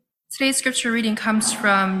Today's scripture reading comes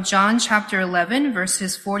from John chapter 11,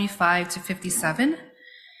 verses 45 to 57.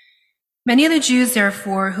 Many of the Jews,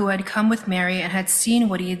 therefore, who had come with Mary and had seen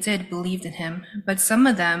what he did, believed in him. But some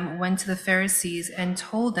of them went to the Pharisees and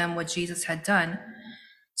told them what Jesus had done.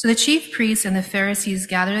 So the chief priests and the Pharisees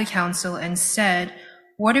gathered a council and said,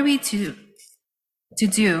 "What are we to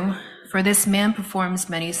do? For this man performs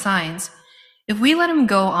many signs. If we let him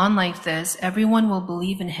go on like this, everyone will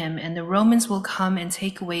believe in him, and the Romans will come and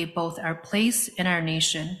take away both our place and our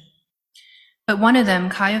nation." But one of them,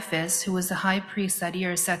 Caiaphas, who was the high priest that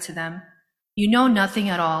year, said to them, "You know nothing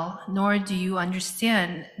at all, nor do you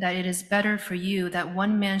understand that it is better for you that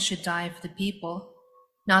one man should die for the people,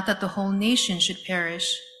 not that the whole nation should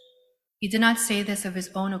perish." He did not say this of his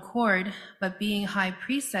own accord, but being high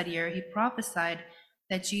priest that year, he prophesied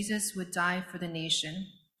that Jesus would die for the nation.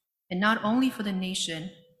 And not only for the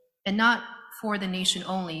nation, and not for the nation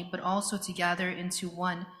only, but also to gather into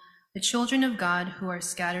one the children of God who are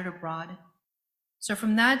scattered abroad. So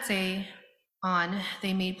from that day on,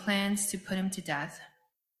 they made plans to put him to death.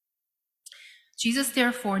 Jesus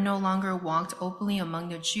therefore no longer walked openly among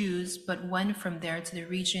the Jews, but went from there to the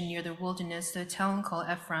region near the wilderness, to a town called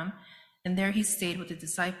Ephraim, and there he stayed with the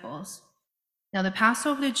disciples. Now the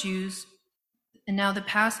Passover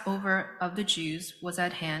of the Jews was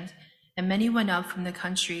at hand, and many went up from the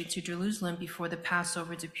country to Jerusalem before the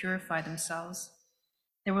Passover to purify themselves.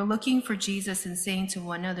 They were looking for Jesus and saying to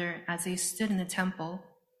one another as they stood in the temple,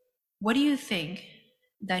 "What do you think,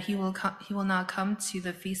 that he will not come to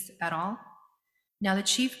the feast at all?" Now the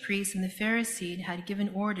chief priests and the Pharisees had given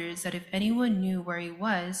orders that if anyone knew where he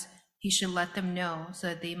was, he should let them know so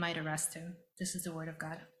that they might arrest him. This is the word of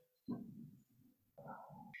God.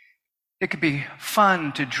 It could be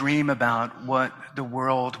fun to dream about what the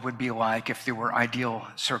world would be like if there were ideal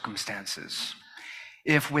circumstances.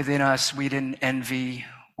 If within us we didn't envy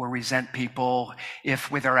or resent people,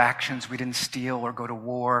 if with our actions we didn't steal or go to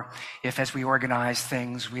war, if as we organize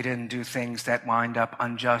things we didn't do things that wind up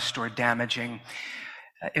unjust or damaging.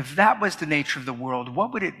 If that was the nature of the world,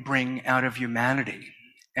 what would it bring out of humanity?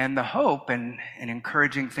 And the hope and an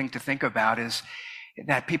encouraging thing to think about is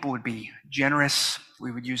that people would be generous.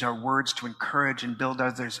 We would use our words to encourage and build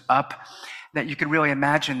others up, that you could really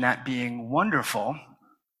imagine that being wonderful.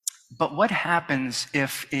 But what happens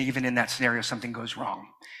if, even in that scenario, something goes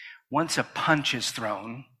wrong? Once a punch is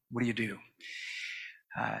thrown, what do?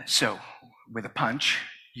 So with a punch,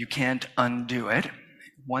 you can't undo it.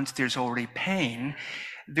 Once there's already pain,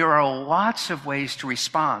 there are lots of ways to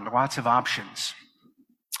respond, lots of options.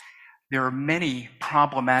 There are many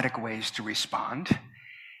problematic ways to respond,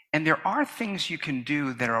 and there are things you can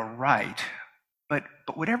do that are right, but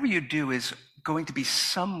whatever you do is going to be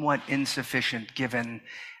somewhat insufficient given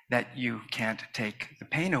that you can't take the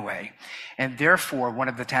pain away. And therefore, one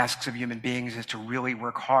of the tasks of human beings is to really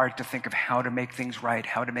work hard to think of how to make things right,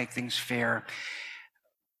 how to make things fair.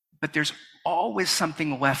 But there's always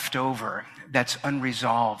something left over that's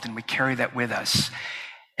unresolved, and we carry that with us.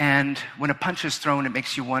 And when a punch is thrown, it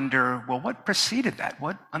makes you wonder, well, what preceded that?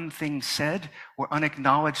 What unthing said or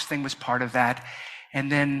unacknowledged thing was part of that?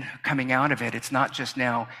 And then coming out of it, it's not just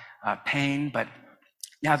now pain, but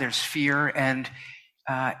now there's fear. And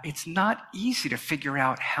it's not easy to figure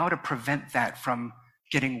out how to prevent that from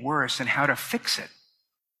getting worse and how to fix it.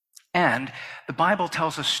 And the Bible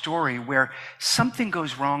tells a story where something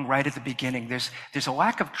goes wrong right at the beginning. There's a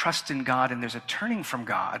lack of trust in God, and there's a turning from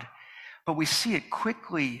God. But we see it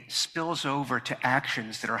quickly spills over to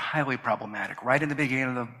actions that are highly problematic. Right in the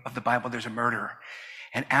beginning of the Bible, there's a murder.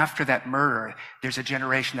 And after that murder, there's a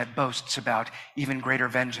generation that boasts about even greater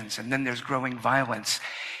vengeance. And then there's growing violence.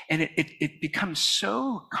 And it becomes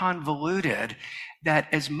so convoluted that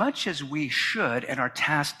as much as we should and are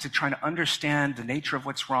tasked to try to understand the nature of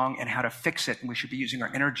what's wrong and how to fix it, and we should be using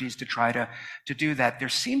our energies to try to do that, there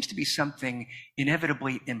seems to be something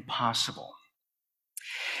inevitably impossible.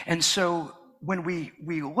 And so when we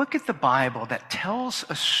look at the Bible that tells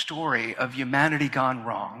a story of humanity gone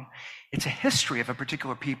wrong, it's a history of a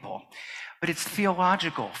particular people, but it's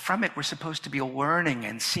theological. From it, we're supposed to be learning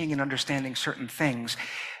and seeing and understanding certain things.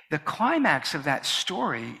 The climax of that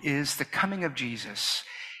story is the coming of Jesus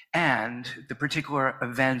and the particular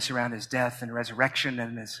events around his death and resurrection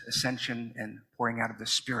and his ascension and pouring out of the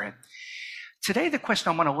Spirit. Today, the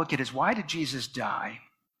question I want to look at is, why did Jesus die?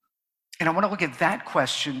 And I want to look at that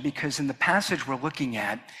question because in the passage we're looking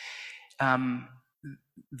at,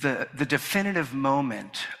 the definitive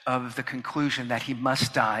moment of the conclusion that he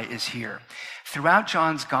must die is here. Throughout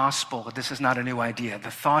John's gospel, this is not a new idea.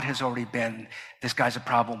 The thought has already been, this guy's a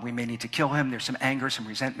problem. We may need to kill him. There's some anger, some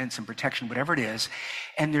resentment, some protection, whatever it is.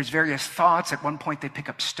 And there's various thoughts. At one point, they pick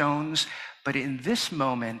up stones. But in this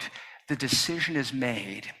moment, the decision is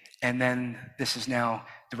made. And then this is now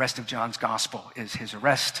the rest of John's gospel, is his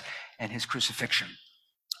arrest and his crucifixion.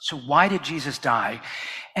 So why did Jesus die?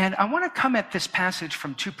 And I want to come at this passage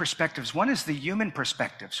from two perspectives. One is the human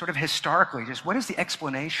perspective, sort of historically, just what is the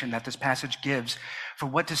explanation that this passage gives for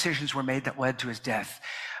what decisions were made that led to his death?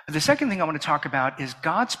 The second thing I want to talk about is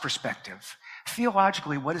God's perspective.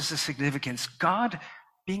 Theologically, what is the significance? God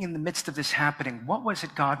being in the midst of this happening, what was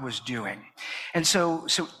it God was doing? And so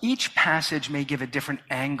each passage may give a different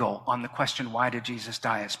angle on the question, why did Jesus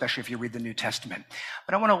die, especially if you read the New Testament.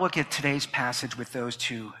 But I want to look at today's passage with those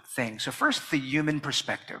two things. So first, the human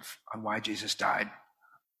perspective on why Jesus died.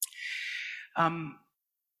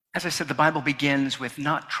 As I said, the Bible begins with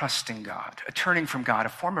not trusting God, a turning from God, a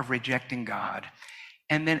form of rejecting God,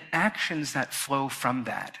 and then actions that flow from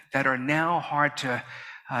that are now hard to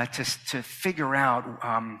figure out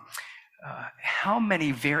how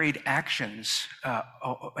many varied actions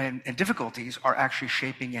and difficulties are actually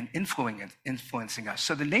shaping and influencing us.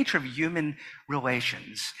 So the nature of human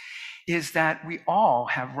relations is that we all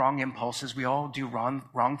have wrong impulses. We all do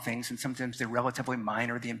wrong things, and sometimes they're relatively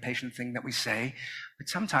minor, the impatient thing that we say, but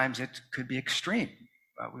sometimes it could be extreme.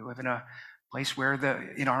 We live in a place where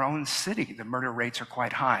in our own city, the murder rates are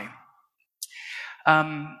quite high.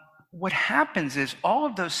 What happens is all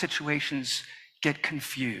of those situations get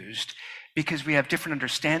confused because we have different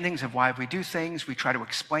understandings of why we do things. We try to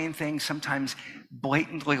explain things, sometimes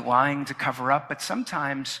blatantly lying to cover up, but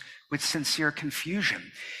sometimes with sincere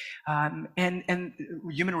confusion. And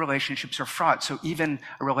human relationships are fraught. So even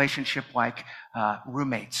a relationship like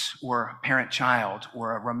roommates or parent-child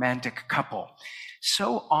or a romantic couple,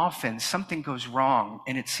 so often something goes wrong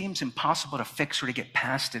and it seems impossible to fix or to get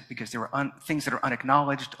past it because there are things that are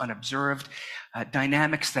unacknowledged, unobserved,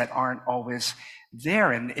 dynamics that aren't always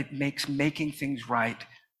there, and it makes making things right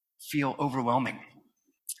feel overwhelming.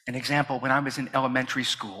 An example, when I was in elementary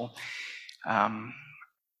school,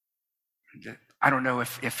 I don't know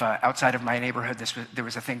if outside of my neighborhood there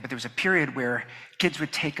was a thing, but there was a period where kids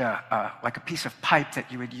would take like a piece of pipe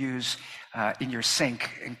that you would use in your sink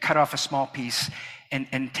and cut off a small piece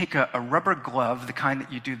and take a rubber glove, the kind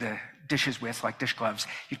that you do the dishes with, like dish gloves.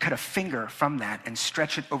 You'd cut a finger from that and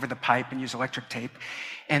stretch it over the pipe and use electric tape.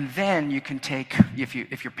 And then you can take, if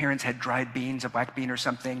your parents had dried beans, a black bean or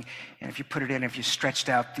something, and if you put it in, if you stretched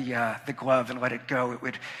out the glove and let it go, it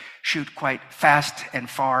would shoot quite fast and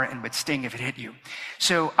far and would sting if it hit you.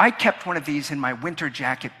 So I kept one of these in my winter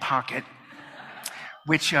jacket pocket,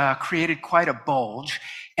 which created quite a bulge.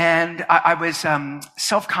 And I was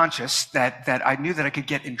self-conscious that I knew that I could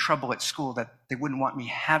get in trouble at school, that they wouldn't want me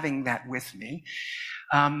having that with me.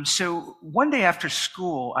 So one day after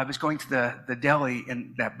school, I was going to the deli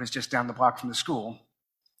that was just down the block from the school.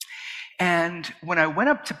 And when I went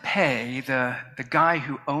up to pay, the guy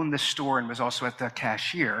who owned the store and was also at the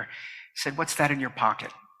cashier said, "What's that in your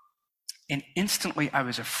pocket?" And instantly I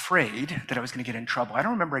was afraid that I was going to get in trouble. I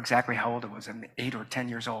don't remember exactly how old I was. I'm 8 or 10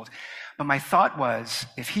 years old. But my thought was,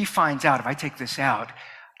 if he finds out, if I take this out,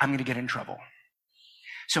 I'm going to get in trouble.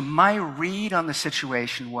 So my read on the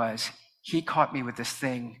situation was, he caught me with this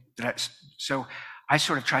thing. So I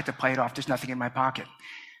sort of tried to play it off. There's nothing in my pocket.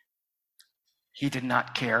 He did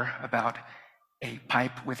not care about a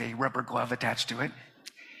pipe with a rubber glove attached to it.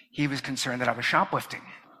 He was concerned that I was shoplifting.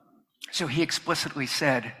 So he explicitly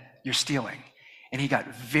said, "You're stealing." And he got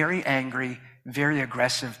very angry, very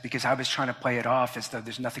aggressive, because I was trying to play it off as though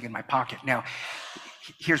there's nothing in my pocket. Now,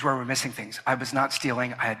 here's where we're missing things. I was not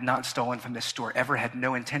stealing. I had not stolen from this store, ever had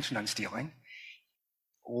no intention on stealing.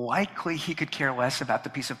 Likely he could care less about the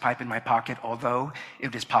piece of pipe in my pocket, although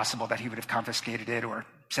it is possible that he would have confiscated it or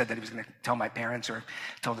said that he was going to tell my parents or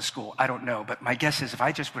tell the school. I don't know. But my guess is if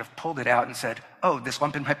I just would have pulled it out and said, "Oh, this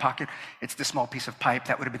lump in my pocket, it's this small piece of pipe,"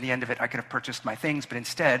 that would have been the end of it. I could have purchased my things. But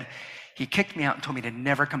instead, he kicked me out and told me to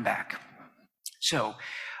never come back. So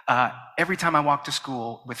every time I walked to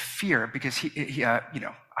school with fear, because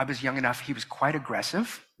I was young enough, he was quite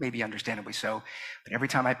aggressive, maybe understandably so. But every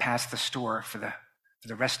time I passed the store for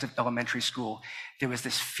the rest of elementary school, there was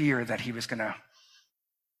this fear that he was going to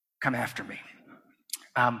come after me.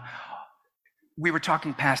 We were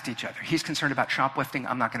talking past each other. He's concerned about shoplifting.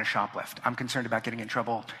 I'm not going to shoplift. I'm concerned about getting in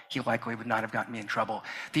trouble. He likely would not have gotten me in trouble.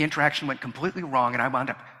 The interaction went completely wrong, and I wound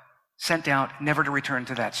up sent out, never to return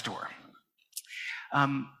to that store.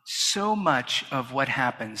 So much of what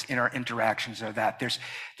happens in our interactions are that there's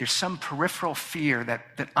some peripheral fear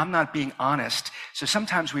that I'm not being honest. So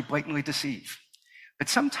sometimes we blatantly deceive. But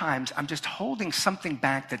sometimes I'm just holding something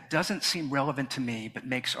back that doesn't seem relevant to me, but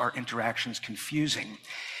makes our interactions confusing.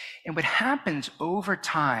 And what happens over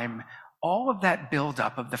time, all of that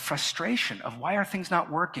buildup of the frustration of why are things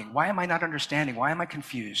not working? Why am I not understanding? Why am I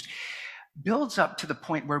confused? Builds up to the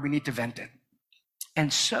point where we need to vent it.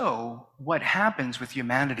 And so what happens with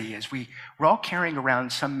humanity is we're all carrying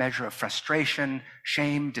around some measure of frustration,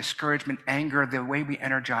 shame, discouragement, anger. The way we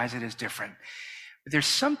energize it is different. But there's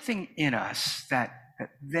something in us that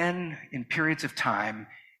then in periods of time,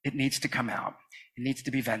 it needs to come out. It needs to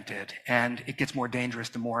be vented. And it gets more dangerous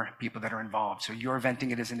the more people that are involved. So you're venting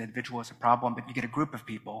it as an individual as a problem, but you get a group of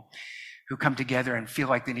people who come together and feel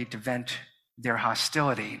like they need to vent their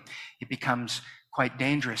hostility. It becomes quite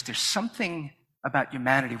dangerous. There's something about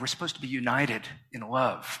humanity. We're supposed to be united in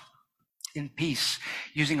love, in peace,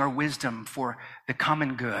 using our wisdom for the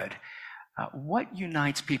common good. What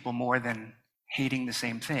unites people more than hating the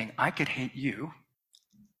same thing? I could hate you,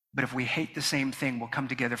 but if we hate the same thing, we'll come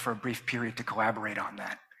together for a brief period to collaborate on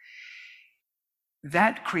that.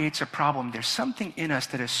 That creates a problem. There's something in us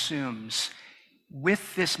that assumes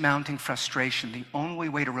with this mounting frustration, the only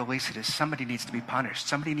way to release it is somebody needs to be punished.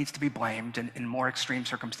 Somebody needs to be blamed. And in more extreme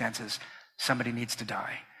circumstances, somebody needs to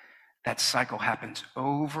die. That cycle happens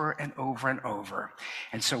over and over and over.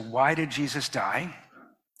 And so why did Jesus die?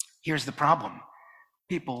 Here's the problem.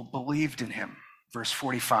 People believed in him. Verse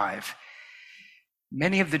 45.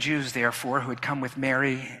 Many of the Jews, therefore, who had come with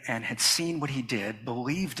Mary and had seen what he did,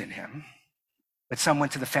 believed in him. But some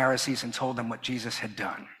went to the Pharisees and told them what Jesus had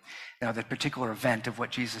done. Now, the particular event of what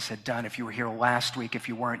Jesus had done, if you were here last week, if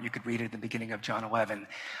you weren't, you could read it at the beginning of John 11.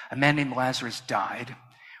 A man named Lazarus died,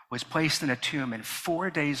 was placed in a tomb, and 4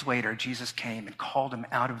 days later, Jesus came and called him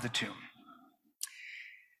out of the tomb.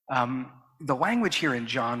 The language here in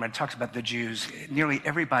John, when it talks about the Jews, nearly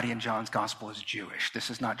everybody in John's gospel is Jewish. This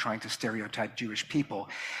is not trying to stereotype Jewish people.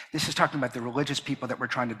 This is talking about the religious people that we're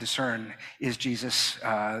trying to discern, is Jesus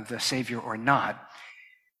the Savior or not?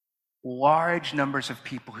 Large numbers of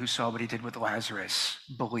people who saw what he did with Lazarus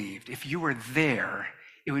believed. If you were there,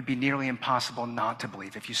 it would be nearly impossible not to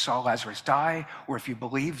believe. If you saw Lazarus die, or if you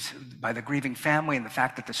believed by the grieving family and the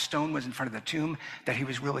fact that the stone was in front of the tomb, that he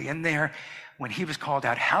was really in there, when he was called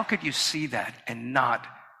out, how could you see that and not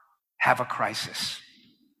have a crisis?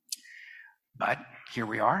 But here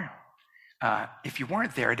we are. If you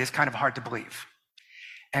weren't there, it is kind of hard to believe.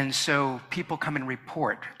 And so people come and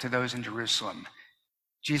report to those in Jerusalem,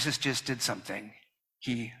 Jesus just did something.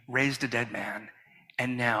 He raised a dead man,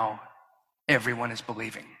 and now everyone is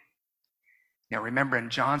believing. Now remember,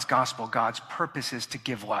 in John's gospel, God's purpose is to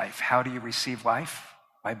give life. How do you receive life?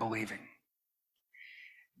 By believing.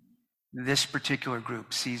 This particular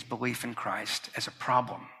group sees belief in Christ as a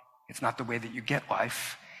problem. It's not the way that you get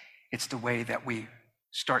life. It's the way that we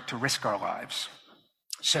start to risk our lives.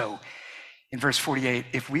 So in verse 48,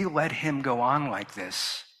 if we let him go on like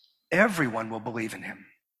this, everyone will believe in him.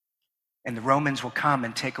 And the Romans will come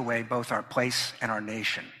and take away both our place and our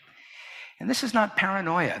nation. And this is not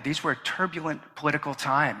paranoia. These were turbulent political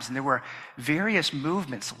times, and there were various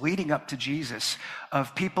movements leading up to Jesus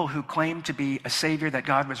of people who claimed to be a savior that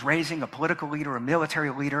God was raising, a political leader, a military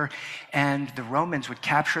leader, and the Romans would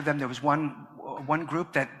capture them. There was one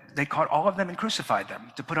group that they caught all of them and crucified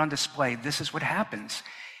them to put on display. This is what happens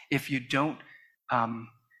if you don't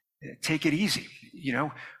take it easy. You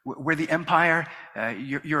know, we're the empire,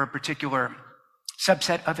 you're a particular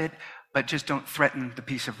subset of it, but just don't threaten the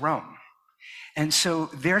peace of Rome. And so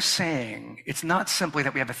they're saying it's not simply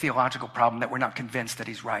that we have a theological problem, that we're not convinced that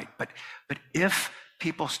he's right, but if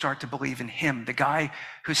people start to believe in him, the guy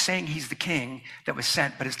who's saying he's the king that was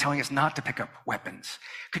sent but is telling us not to pick up weapons.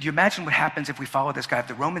 Could you imagine what happens if we follow this guy, if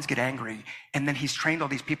the Romans get angry and then he's trained all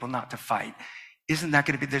these people not to fight? Isn't that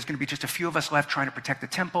there's going to be just a few of us left trying to protect the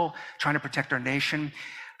temple, trying to protect our nation?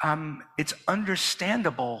 It's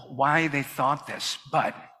understandable why they thought this,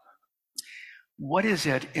 but what is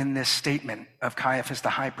it in this statement of Caiaphas, the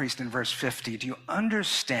high priest, in verse 50? Do you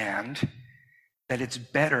understand that it's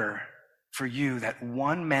better for you that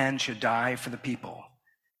one man should die for the people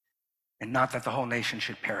and not that the whole nation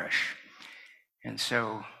should perish? And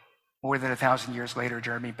so more than 1,000 years later,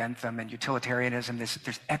 Jeremy Bentham and utilitarianism,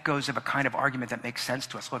 there's echoes of a kind of argument that makes sense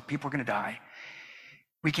to us. Look, people are going to die.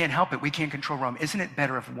 We can't help it. We can't control Rome. Isn't it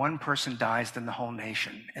better if one person dies than the whole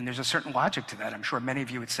nation? And there's a certain logic to that. I'm sure many of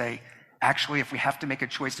you would say, actually, if we have to make a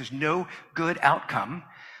choice, there's no good outcome,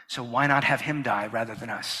 so why not have him die rather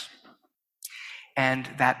than us? And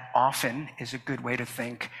that often is a good way to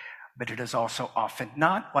think but it is also often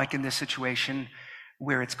not, like in this situation,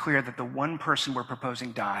 where it's clear that the one person we're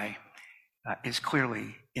proposing die is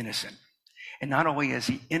clearly innocent. And not only is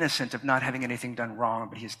he innocent of not having anything done wrong,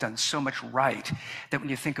 but he has done so much right that when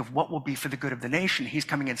you think of what will be for the good of the nation, he's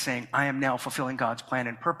coming and saying, I am now fulfilling God's plan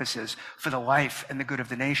and purposes for the life and the good of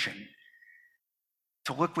the nation.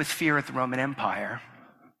 To look with fear at the Roman Empire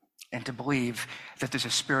and to believe that there's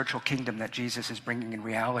a spiritual kingdom that Jesus is bringing in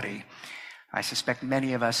reality, I suspect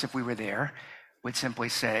many of us, if we were there, would simply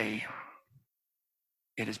say,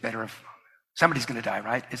 it is better if somebody's going to die,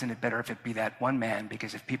 right? Isn't it better if it be that one man?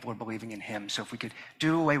 Because if people are believing in him, so if we could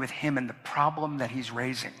do away with him and the problem that he's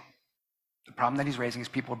raising, is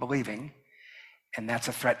people are believing, and that's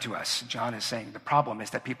a threat to us. John is saying the problem is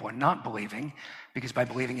that people are not believing, because by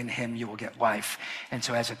believing in him, you will get life. And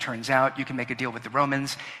so as it turns out, you can make a deal with the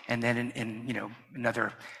Romans, and then in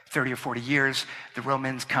another 30 or 40 years, the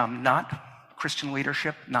Romans come not Christian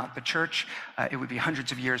leadership, not the church. It would be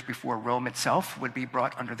hundreds of years before Rome itself would be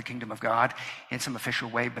brought under the kingdom of God in some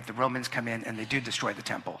official way, but the Romans come in and they do destroy the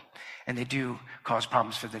temple, and they do cause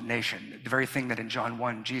problems for the nation. The very thing that in John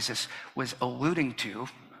 1 Jesus was alluding to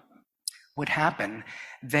would happen,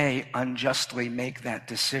 they unjustly make that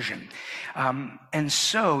decision. And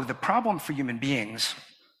so the problem for human beings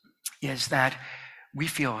is that we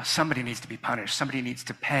feel somebody needs to be punished, somebody needs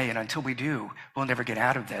to pay, and until we do, we'll never get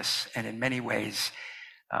out of this. And in many ways,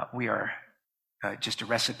 we are just a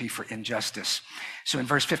recipe for injustice. So in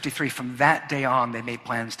verse 53, from that day on, they made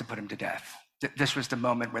plans to put him to death. This was the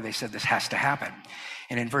moment where they said this has to happen.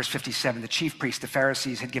 And in verse 57, the chief priests, the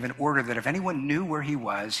Pharisees, had given order that if anyone knew where he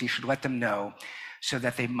was, he should let them know so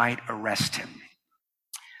that they might arrest him.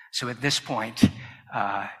 So at this point,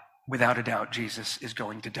 without a doubt, Jesus is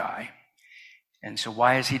going to die. And so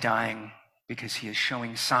why is he dying? Because he is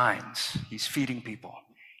showing signs. He's feeding people.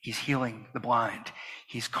 He's healing the blind.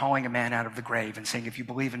 He's calling a man out of the grave and saying, if you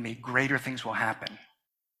believe in me, greater things will happen.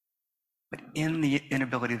 But in the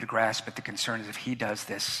inability to grasp it, the concern is if he does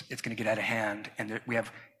this, it's going to get out of hand, and we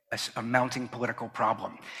have a mounting political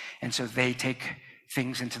problem. And so they take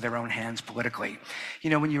things into their own hands politically. You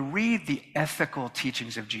know, when you read the ethical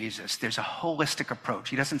teachings of Jesus, there's a holistic approach.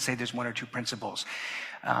 He doesn't say there's one or two principles,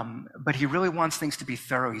 but he really wants things to be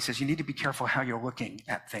thorough. He says you need to be careful how you're looking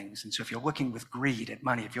at things. And so if you're looking with greed at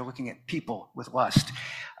money, if you're looking at people with lust,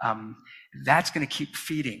 that's going to keep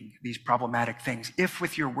feeding these problematic things. If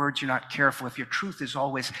with your words you're not careful, if your truth is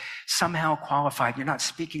always somehow qualified, you're not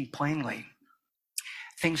speaking plainly,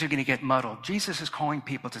 things are going to get muddled. Jesus is calling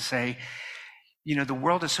people to say, you know, the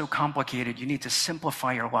world is so complicated, you need to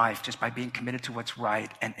simplify your life just by being committed to what's right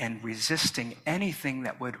and resisting anything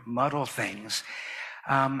that would muddle things.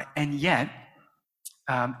 And yet,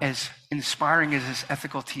 as inspiring as his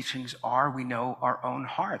ethical teachings are, we know our own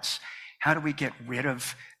hearts. How do we get rid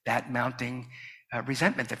of that mounting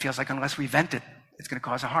resentment that feels like unless we vent it, it's going to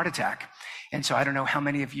cause a heart attack? And so I don't know how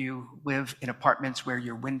many of you live in apartments where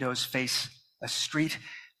your windows face a street,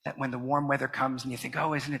 that when the warm weather comes and you think,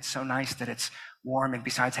 oh, isn't it so nice that it's warm, and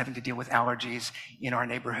besides having to deal with allergies in our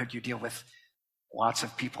neighborhood, you deal with lots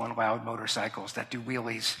of people on loud motorcycles that do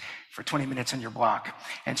wheelies for 20 minutes on your block.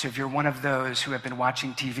 And so if you're one of those who have been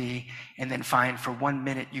watching TV and then find for 1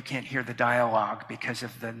 minute you can't hear the dialogue because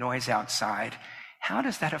of the noise outside, how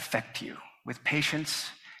does that affect you? With patience,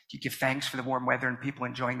 do you give thanks for the warm weather and people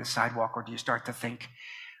enjoying the sidewalk, or do you start to think,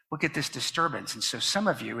 look at this disturbance? And so some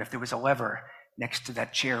of you, if there was a lever next to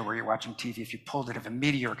that chair where you're watching TV, if you pulled it, if a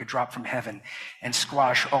meteor could drop from heaven and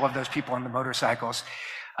squash all of those people on the motorcycles,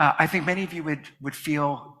 I think many of you would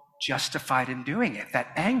feel justified in doing it. That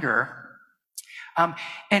anger,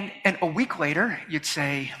 and a week later, you'd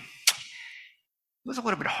say, it was a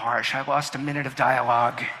little bit harsh. I lost a minute of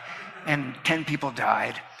dialogue and 10 people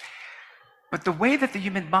died. But the way that the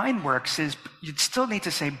human mind works is you'd still need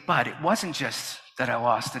to say, but it wasn't just that I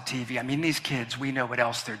lost the TV. I mean, these kids, we know what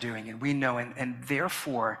else they're doing, and we know, and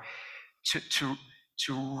therefore, to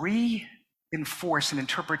reinforce an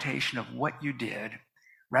interpretation of what you did,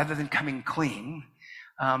 rather than coming clean,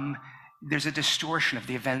 there's a distortion of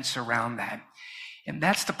the events around that. And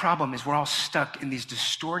that's the problem, is we're all stuck in these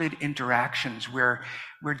distorted interactions where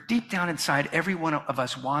deep down inside, every one of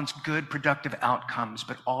us wants good, productive outcomes,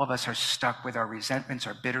 but all of us are stuck with our resentments,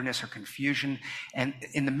 our bitterness, our confusion. And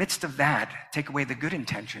in the midst of that, take away the good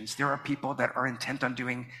intentions, there are people that are intent on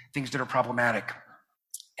doing things that are problematic.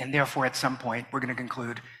 And therefore, at some point, we're going to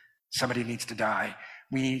conclude somebody needs to die.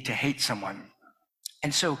 We need to hate someone.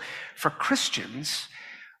 And so for Christians,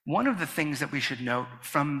 one of the things that we should note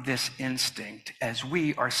from this instinct, as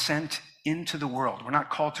we are sent into the world. We're not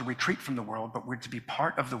called to retreat from the world, but we're to be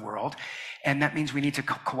part of the world. And that means we need to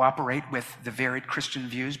cooperate with the varied Christian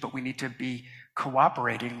views, but we need to be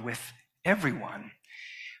cooperating with everyone.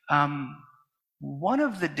 One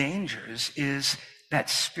of the dangers is that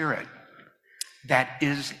spirit that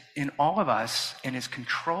is in all of us and is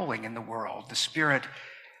controlling in the world, the spirit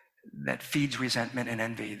that feeds resentment and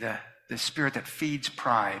envy, the spirit that feeds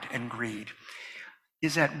pride and greed,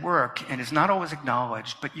 is at work and is not always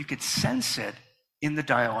acknowledged, but you could sense it in the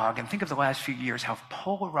dialogue. And think of the last few years, how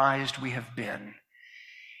polarized we have been.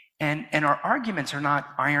 And our arguments are not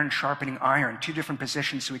iron sharpening iron, two different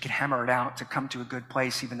positions so we can hammer it out to come to a good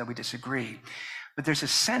place even though we disagree. But there's a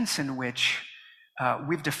sense in which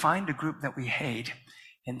we've defined a group that we hate,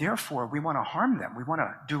 and therefore we want to harm them. We want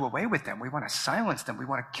to do away with them. We want to silence them. We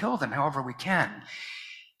want to kill them however we can.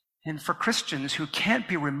 And for Christians who can't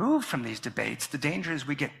be removed from these debates, the danger is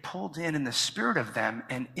we get pulled in the spirit of them,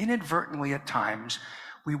 and inadvertently at times,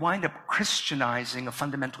 we wind up Christianizing a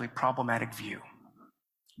fundamentally problematic view.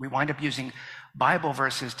 We wind up using Bible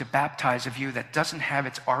verses to baptize a view that doesn't have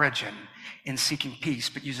its origin in seeking peace,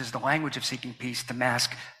 but uses the language of seeking peace to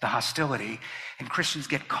mask the hostility. And Christians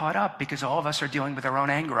get caught up because all of us are dealing with our own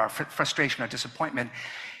anger, our frustration, our disappointment,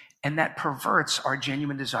 and that perverts our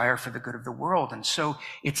genuine desire for the good of the world. And so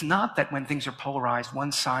it's not that when things are polarized,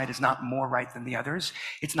 one side is not more right than the others.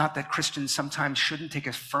 It's not that Christians sometimes shouldn't take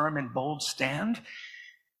a firm and bold stand.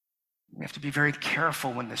 We have to be very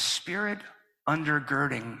careful when the spirit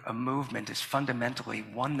undergirding a movement is fundamentally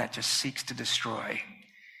one that just seeks to destroy,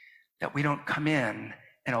 that we don't come in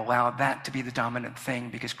and allow that to be the dominant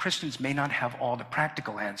thing, because Christians may not have all the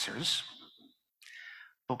practical answers,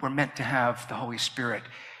 but we're meant to have the Holy Spirit,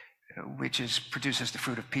 which produces the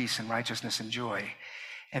fruit of peace and righteousness and joy.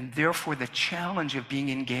 And therefore, the challenge of being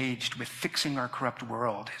engaged with fixing our corrupt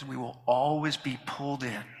world is we will always be pulled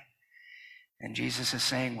in. And Jesus is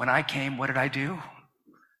saying, when I came, what did I do?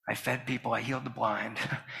 I fed people, I healed the blind,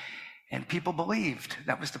 and people believed.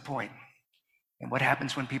 That was the point. And what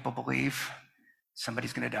happens when people believe?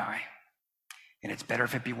 Somebody's going to die. And it's better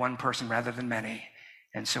if it be one person rather than many.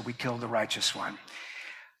 And so we kill the righteous one.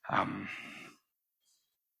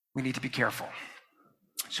 We need to be careful.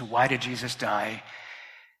 So why did Jesus die?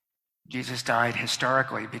 Jesus died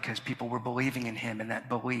historically because people were believing in him, and that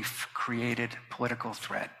belief created political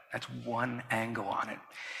threat. That's one angle on it.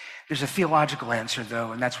 There's a theological answer,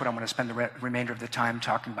 though, and that's what I'm going to spend the remainder of the time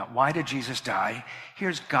talking about. Why did Jesus die?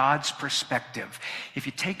 Here's God's perspective. If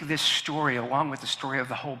you take this story along with the story of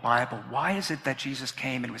the whole Bible, why is it that Jesus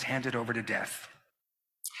came and was handed over to death?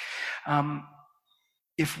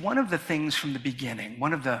 If one of the things from the beginning,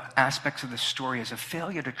 one of the aspects of the story is a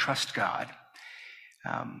failure to trust God,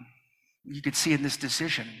 you could see in this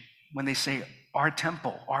decision when they say, our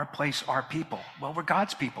temple, our place, our people. Well, we're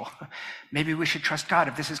God's people. Maybe we should trust God.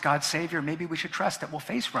 If this is God's Savior, maybe we should trust that we'll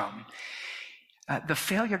face Rome. The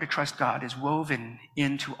failure to trust God is woven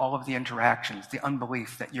into all of the interactions, the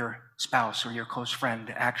unbelief that your spouse or your close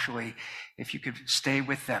friend actually, if you could stay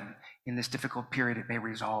with them in this difficult period, it may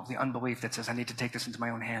resolve. The unbelief that says, I need to take this into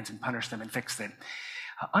my own hands and punish them and fix it.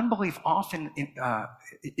 Unbelief often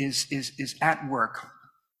is at work.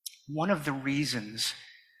 One of the reasons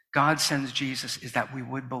God sends Jesus is that we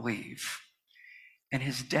would believe. And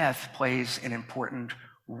his death plays an important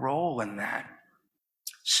role in that.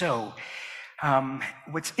 So,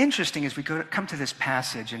 what's interesting is we come to this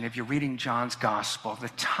passage, and if you're reading John's gospel, the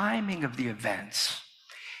timing of the events,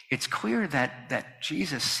 it's clear that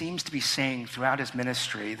Jesus seems to be saying throughout his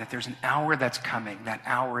ministry that there's an hour that's coming. That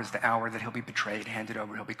hour is the hour that he'll be betrayed, handed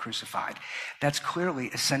over, he'll be crucified. That's clearly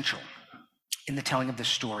essential in the telling of the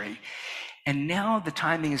story. And now the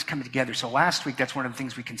timing is coming together. So last week, that's one of the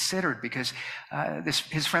things we considered, because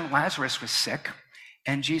his friend Lazarus was sick,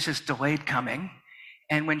 and Jesus delayed coming.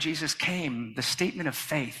 And when Jesus came, the statement of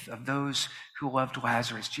faith of those who loved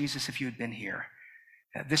Lazarus, Jesus, if you had been here,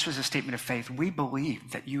 this was a statement of faith. We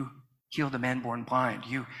believe that you healed a man born blind.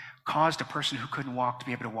 You caused a person who couldn't walk to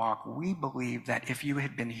be able to walk. We believe that if you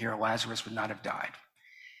had been here, Lazarus would not have died.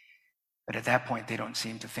 But at that point, they don't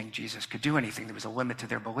seem to think Jesus could do anything. There was a limit to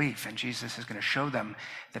their belief, and Jesus is going to show them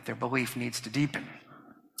that their belief needs to deepen.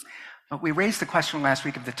 But we raised the question last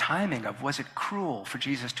week of the timing of, was it cruel for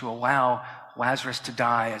Jesus to allow Lazarus to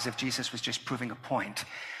die as if Jesus was just proving a point?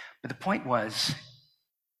 But the point was,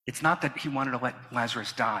 it's not that he wanted to let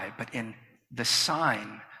Lazarus die, but in the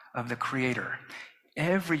sign of the Creator.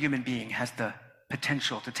 Every human being has the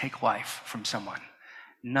potential to take life from someone.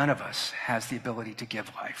 None of us has the ability to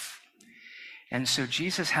give life. And so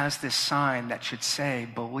Jesus has this sign that should say,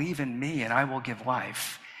 believe in me and I will give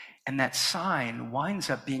life. And that sign winds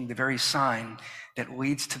up being the very sign that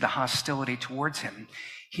leads to the hostility towards him.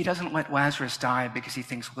 He doesn't let Lazarus die because he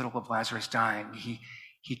thinks little of Lazarus dying.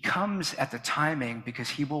 He comes at the timing because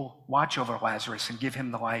he will watch over Lazarus and give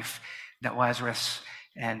him the life that Lazarus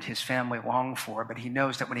and his family long for. But he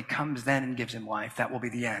knows that when he comes then and gives him life, that will be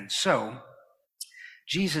the end. So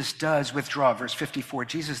Jesus does withdraw. Verse 54,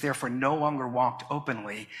 Jesus therefore no longer walked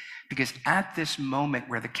openly, because at this moment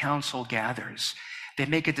where the council gathers, they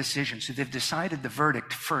make a decision. So they've decided the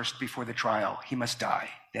verdict first before the trial. He must die.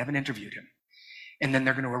 They haven't interviewed him. And then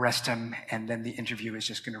they're going to arrest him, and then the interview is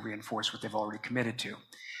just going to reinforce what they've already committed to.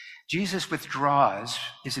 Jesus withdraws.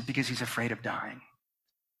 Is it because he's afraid of dying?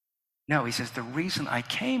 No, he says, the reason I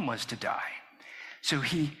came was to die. So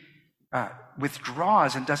he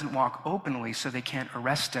withdraws and doesn't walk openly so they can't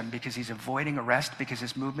arrest him because he's avoiding arrest because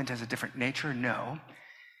his movement has a different nature? No,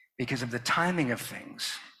 because of the timing of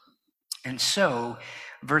things. And so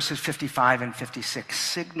verses 55 and 56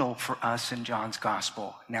 signal for us in John's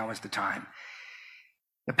gospel, now is the time.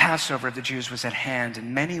 The Passover of the Jews was at hand,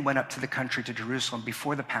 and many went up to the country to Jerusalem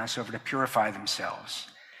before the Passover to purify themselves.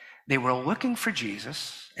 They were looking for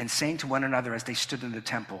Jesus and saying to one another as they stood in the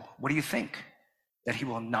temple, what do you think? That he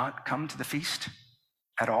will not come to the feast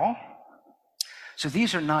at all? So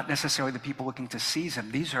these are not necessarily the people looking to seize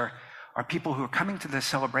him. These are people who are coming to the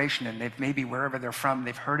celebration, and they've maybe wherever they're from,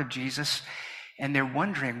 they've heard of Jesus, and they're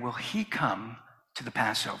wondering, will he come to the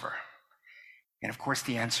Passover? And of course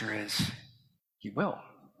the answer is, he will.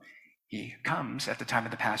 He comes at the time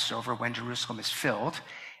of the Passover when Jerusalem is filled,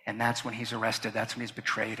 and that's when he's arrested, that's when he's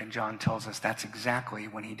betrayed, and John tells us that's exactly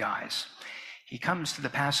when he dies. He comes to the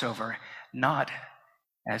Passover not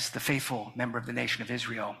as the faithful member of the nation of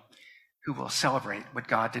Israel who will celebrate what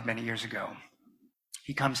God did many years ago.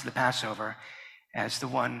 He comes to the Passover as the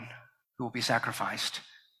one who will be sacrificed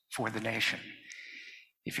for the nation.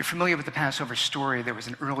 If you're familiar with the Passover story, there was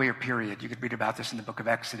an earlier period, you could read about this in the book of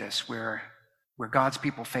Exodus, where God's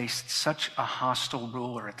people faced such a hostile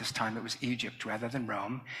ruler at this time. It was Egypt rather than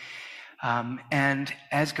Rome. And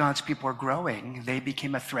as God's people are growing, they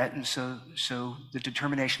became a threat. And so the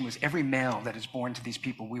determination was every male that is born to these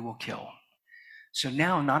people, we will kill. So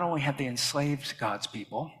now not only have they enslaved God's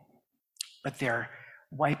people, but they're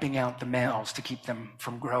wiping out the males to keep them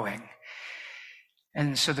from growing.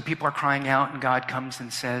 And so the people are crying out, and God comes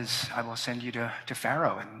and says, I will send you to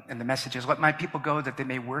Pharaoh. And the message is, let my people go that they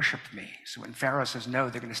may worship me. So when Pharaoh says, no,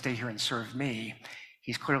 they're going to stay here and serve me,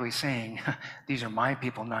 he's clearly saying, these are my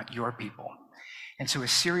people, not your people. And so a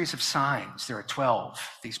series of signs, there are 12,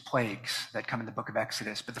 these plagues that come in the book of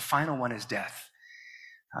Exodus, but the final one is death,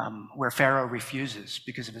 where Pharaoh refuses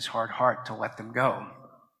because of his hard heart to let them go.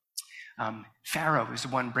 Pharaoh is the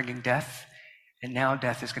one bringing death, and now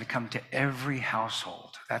death is going to come to every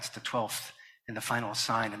household. That's the 12th and the final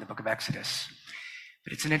sign in the book of Exodus.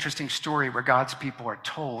 But it's an interesting story where God's people are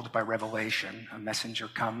told by revelation. A messenger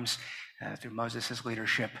comes through Moses'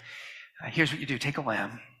 leadership. Here's what you do. Take a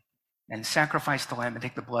lamb and sacrifice the lamb and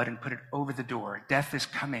take the blood and put it over the door. Death is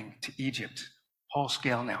coming to Egypt. Whole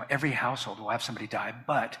scale now. Every household will have somebody die.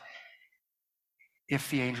 But if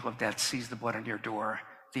the angel of death sees the blood on your door,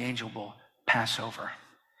 the angel will pass over.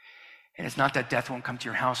 And it's not that death won't come to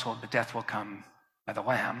your household, but death will come by the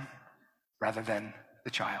lamb rather than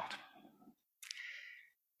the child.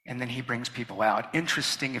 And then he brings people out.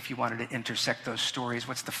 Interesting if you wanted to intersect those stories.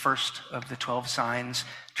 What's the first of the 12 signs?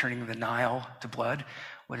 Turning the Nile to blood.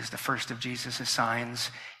 What is the first of Jesus'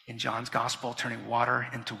 signs in John's gospel? Turning water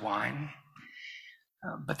into wine.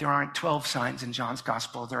 But there aren't 12 signs in John's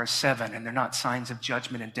gospel. There are 7, and they're not signs of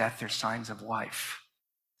judgment and death. They're signs of life.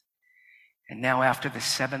 And now after the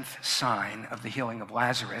 7th sign of the healing of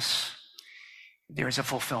Lazarus, there is a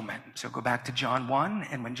fulfillment. So go back to John 1,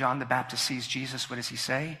 and when John the Baptist sees Jesus, what does he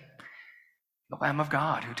say? The Lamb of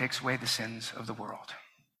God who takes away the sins of the world.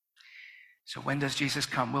 So when does Jesus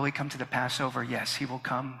come? Will he come to the Passover? Yes, he will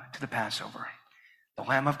come to the Passover. The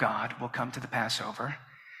Lamb of God will come to the Passover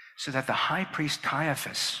so that the high priest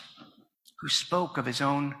Caiaphas, who spoke of his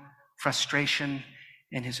own frustration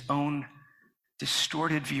and his own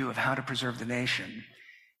distorted view of how to preserve the nation,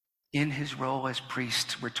 in his role as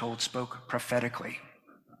priest, we're told, spoke prophetically.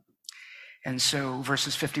 And so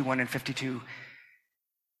verses 51 and 52,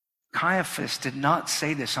 Caiaphas did not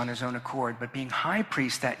say this on his own accord, but being high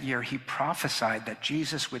priest that year, he prophesied that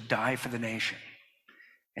Jesus would die for the nation,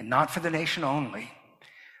 and not for the nation only,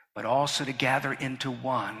 but also to gather into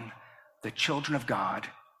one the children of God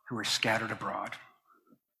who are scattered abroad.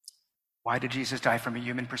 Why did Jesus die from a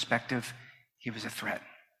human perspective? He was a threat.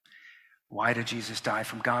 Why did Jesus die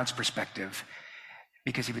from God's perspective?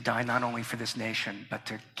 Because he would die not only for this nation, but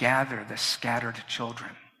to gather the scattered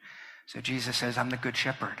children. So Jesus says, I'm the good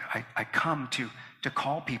shepherd. I come to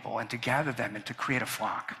call people and to gather them and to create a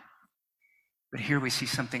flock. But here we see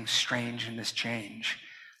something strange in this change.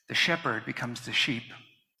 The shepherd becomes the sheep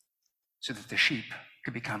so that the sheep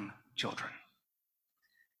could become children.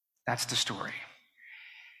 That's the story.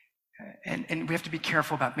 And we have to be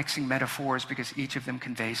careful about mixing metaphors because each of them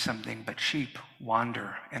conveys something, but sheep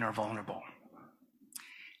wander and are vulnerable.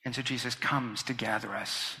 And so Jesus comes to gather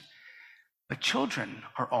us. But children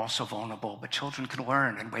are also vulnerable, but children can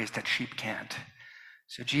learn in ways that sheep can't.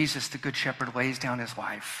 So Jesus, the Good Shepherd, lays down his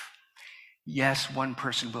life. Yes, one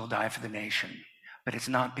person will die for the nation, but it's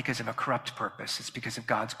not because of a corrupt purpose. It's because of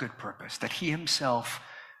God's good purpose, that he himself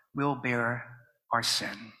will bear our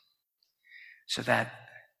sin, so that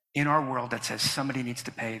in our world that says somebody needs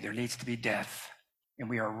to pay, there needs to be death, and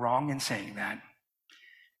we are wrong in saying that,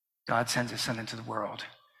 God sends his son into the world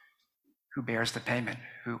who bears the payment,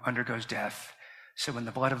 who undergoes death. So when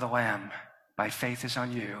the blood of the Lamb by faith is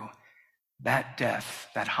on you, that death,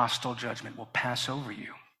 that hostile judgment will pass over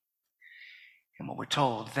you. And what we're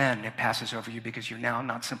told, then it passes over you because you're now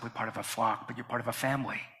not simply part of a flock, but you're part of a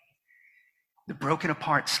family. The broken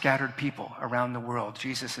apart, scattered people around the world,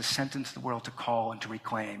 Jesus is sent into the world to call and to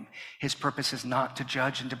reclaim. His purpose is not to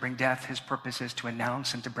judge and to bring death. His purpose is to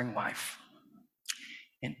announce and to bring life.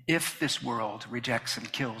 And if this world rejects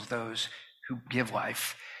and kills those who give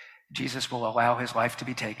life, Jesus will allow his life to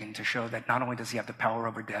be taken to show that not only does he have the power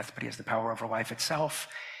over death, but he has the power over life itself,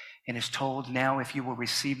 and is told, now if you will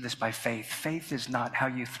receive this by faith, faith is not how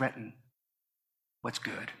you threaten what's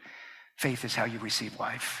good. Faith is how you receive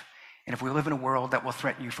life. And if we live in a world that will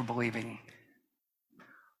threaten you for believing,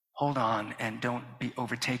 hold on and don't be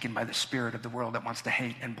overtaken by the spirit of the world that wants to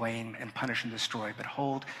hate and blame and punish and destroy, but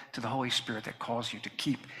hold to the Holy Spirit that calls you to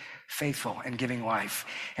keep faithful and giving life.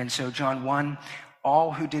 And so John 1,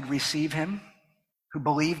 all who did receive him, who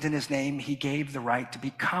believed in his name, he gave the right to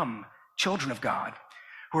become children of God,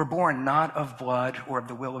 who are born not of blood or of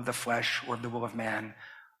the will of the flesh or of the will of man,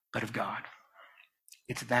 but of God.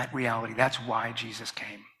 It's that reality. That's why Jesus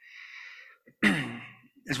came.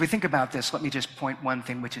 As we think about this, let me just point one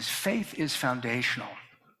thing, which is faith is foundational.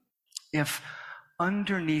 If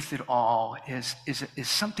underneath it all is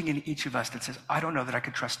something in each of us that says, I don't know that I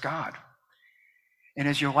could trust God. And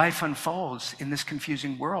as your life unfolds in this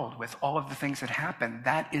confusing world with all of the things that happen,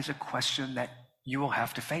 that is a question that you will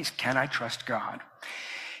have to face. Can I trust God?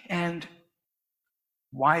 And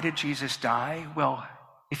why did Jesus die? Well,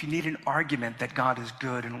 if you need an argument that God is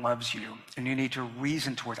good and loves you, and you need to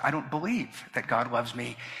reason towards, I don't believe that God loves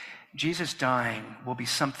me, Jesus dying will be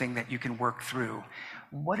something that you can work through.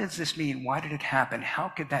 What does this mean? Why did it happen? How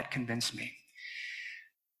could that convince me?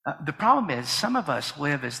 The problem is some of us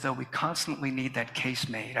live as though we constantly need that case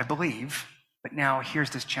made. I believe, but now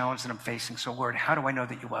here's this challenge that I'm facing. So Lord, how do I know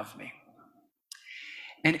that you love me?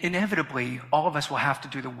 And inevitably, all of us will have to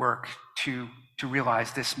do the work to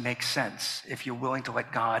realize this makes sense if you're willing to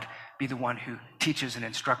let God be the one who teaches and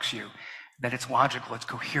instructs you, that it's logical, it's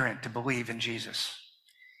coherent to believe in Jesus.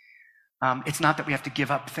 It's not that we have to give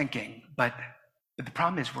up thinking, but the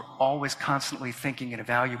problem is we're always constantly thinking and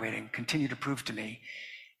evaluating, continue to prove to me.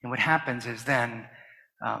 And what happens is then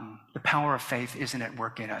the power of faith isn't at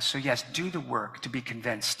work in us. So yes, do the work to be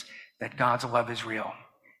convinced that God's love is real.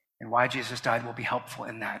 And why Jesus died will be helpful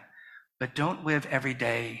in that. But don't live every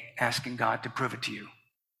day asking God to prove it to you.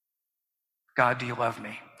 God, do you love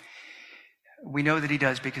me? We know that he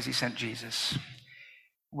does because he sent Jesus.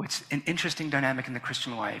 What's an interesting dynamic in the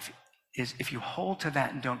Christian life is if you hold to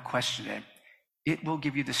that and don't question it, it will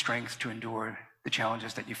give you the strength to endure the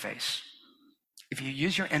challenges that you face. If you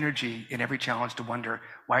use your energy in every challenge to wonder,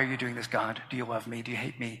 why are you doing this, God? Do you love me? Do you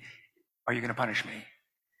hate me? Are you going to punish me?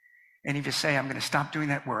 And if you say, I'm going to stop doing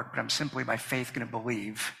that work, but I'm simply by faith going to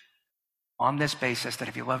believe on this basis that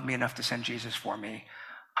if you love me enough to send Jesus for me,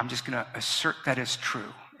 I'm just going to assert that is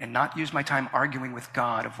true and not use my time arguing with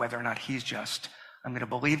God of whether or not he's just. I'm going to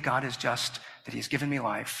believe God is just, that he's given me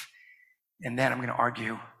life, and then I'm going to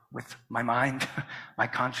argue with my mind, my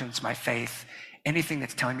conscience, my faith, anything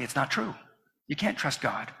that's telling me it's not true. You can't trust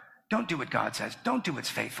God. Don't do what God says. Don't do what's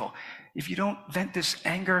faithful. If you don't vent this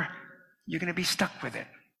anger, you're going to be stuck with it.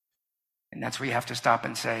 And that's where you have to stop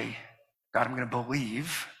and say, God, I'm going to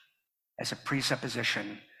believe as a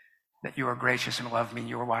presupposition that you are gracious and love me and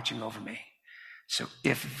you are watching over me. So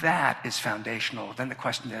if that is foundational, then the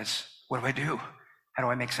question is, what do I do? How do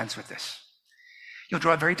I make sense with this? You'll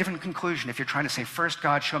draw a very different conclusion if you're trying to say, first,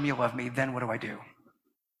 God, show me you love me, then what do I do?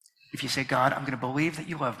 If you say, God, I'm going to believe that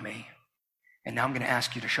you love me, and now I'm going to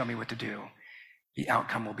ask you to show me what to do, the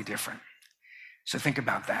outcome will be different. So think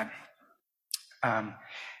about that.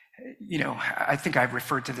 I think I've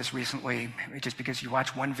referred to this recently, just because you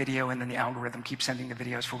watch one video and then the algorithm keeps sending the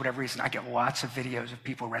videos for whatever reason. I get lots of videos of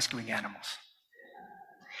people rescuing animals.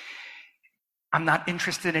 I'm not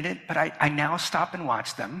interested in it, but I now stop and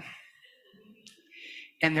watch them.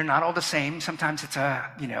 And they're not all the same. Sometimes it's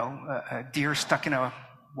a deer stuck in a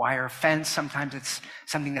wire fence. Sometimes it's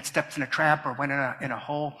something that stepped in a trap or went in a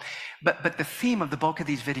hole. But the theme of the bulk of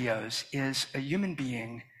these videos is a human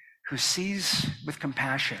being who sees with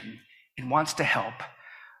compassion and wants to help,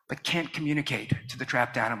 but can't communicate to the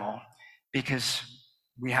trapped animal because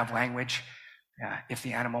we have language. If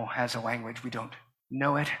the animal has a language, we don't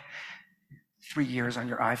know it. 3 years on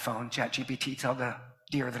your iPhone, ChatGPT, tell the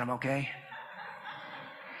deer that I'm okay.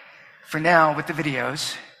 For now, with the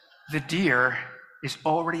videos, the deer is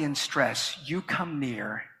already in stress. You come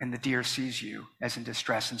near and the deer sees you as in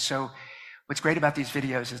distress. And so what's great about these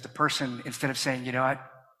videos is the person, instead of saying, you know what,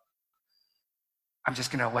 I'm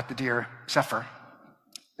just going to let the deer suffer,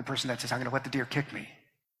 the person that says, I'm going to let the deer kick me.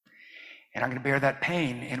 And I'm going to bear that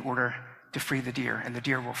pain in order to free the deer. And the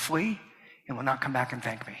deer will flee and will not come back and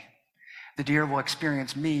thank me. The deer will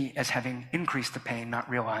experience me as having increased the pain, not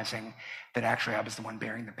realizing that actually I was the one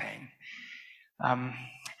bearing the pain.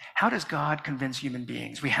 How does God convince human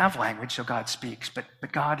beings? We have language, so God speaks, but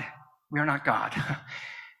God, we are not God.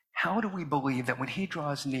 How do we believe that when he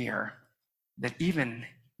draws near, that even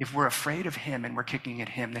if we're afraid of him and we're kicking at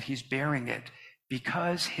him, that he's bearing it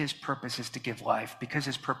because his purpose is to give life, because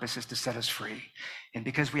his purpose is to set us free, and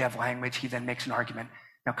because we have language, he then makes an argument.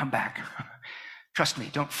 Now come back. Trust me,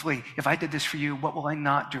 don't flee. If I did this for you, what will I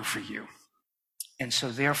not do for you? And so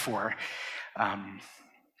therefore,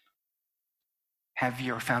 have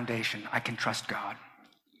your foundation. I can trust God.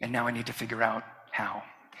 And now I need to figure out how.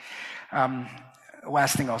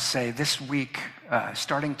 Last thing I'll say, this week,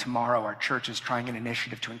 starting tomorrow, our church is trying an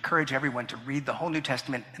initiative to encourage everyone to read the whole New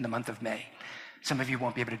Testament in the month of May. Some of you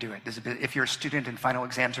won't be able to do it. If you're a student and final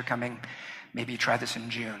exams are coming, maybe you try this in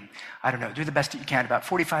June. I don't know. Do the best that you can. About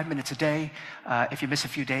 45 minutes a day. If you miss a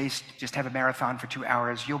few days, just have a marathon for 2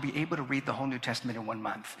 hours. You'll be able to read the whole New Testament in 1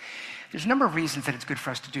 month. There's a number of reasons that it's good for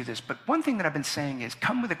us to do this, but one thing that I've been saying is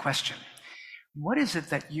come with a question. What is it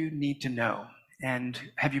that you need to know? And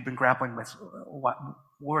have you been grappling with,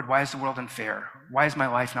 Lord, why is the world unfair? Why is my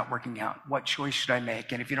life not working out? What choice should I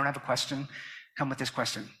make? And if you don't have a question, come with this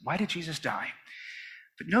question. Why did Jesus die?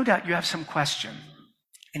 But no doubt you have some question.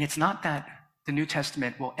 And it's not that the New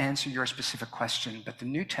Testament will answer your specific question, but the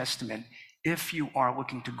New Testament, if you are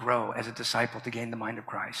looking to grow as a disciple to gain the mind of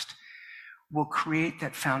Christ, will create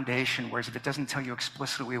that foundation, whereas if it doesn't tell you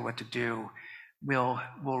explicitly what to do, will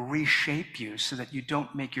reshape you so that you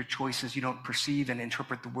don't make your choices, you don't perceive and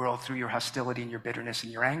interpret the world through your hostility and your bitterness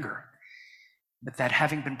and your anger. But that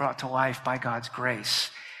having been brought to life by God's grace,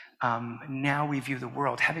 now we view the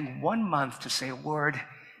world. Having 1 month to say, Lord,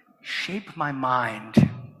 shape my mind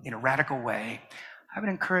in a radical way, I would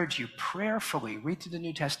encourage you prayerfully, read through the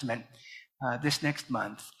New Testament this next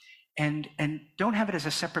month, and don't have it as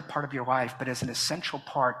a separate part of your life, but as an essential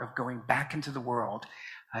part of going back into the world,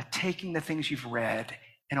 taking the things you've read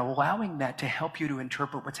and allowing that to help you to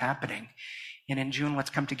interpret what's happening. And in June, let's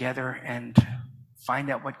come together and find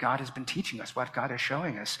out what God has been teaching us, what God is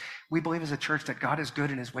showing us. We believe as a church that God is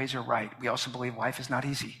good and his ways are right. We also believe life is not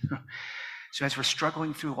easy. So as we're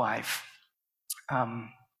struggling through life,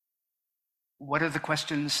 what are the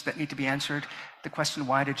questions that need to be answered? The question,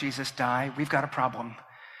 why did Jesus die? We've got a problem.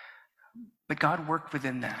 But God worked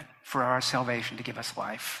within that for our salvation to give us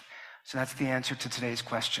life. So that's the answer to today's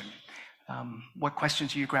question. What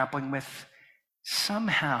questions are you grappling with?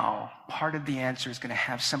 Somehow, part of the answer is going to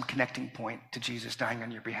have some connecting point to Jesus dying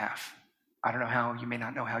on your behalf. I don't know how, you may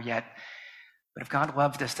not know how yet, but if God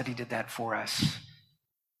loved us that he did that for us,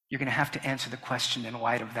 you're going to have to answer the question in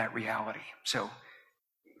light of that reality. So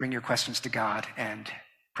bring your questions to God and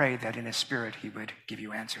pray that in his Spirit he would give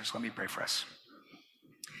you answers. Let me pray for us.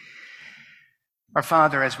 Our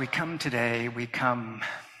Father, as we come today, we come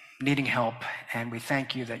needing help, and we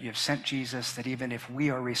thank you that you have sent Jesus, that even if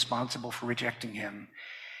we are responsible for rejecting him,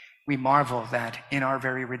 we marvel that in our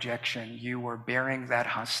very rejection, you were bearing that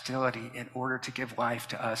hostility in order to give life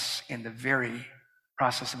to us in the very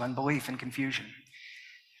process of unbelief and confusion.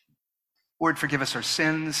 Lord, forgive us our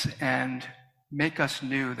sins and make us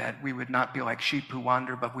new, that we would not be like sheep who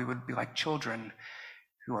wander, but we would be like children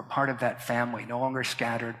who are part of that family, no longer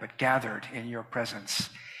scattered, but gathered in your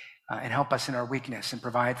presence. And help us in our weakness and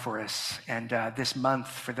provide for us. And this month,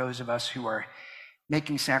 for those of us who are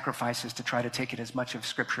making sacrifices to try to take in as much of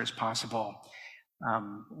Scripture as possible,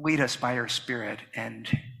 lead us by your Spirit and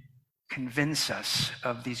convince us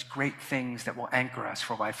of these great things that will anchor us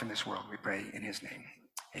for life in this world, we pray in his name.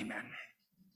 Amen.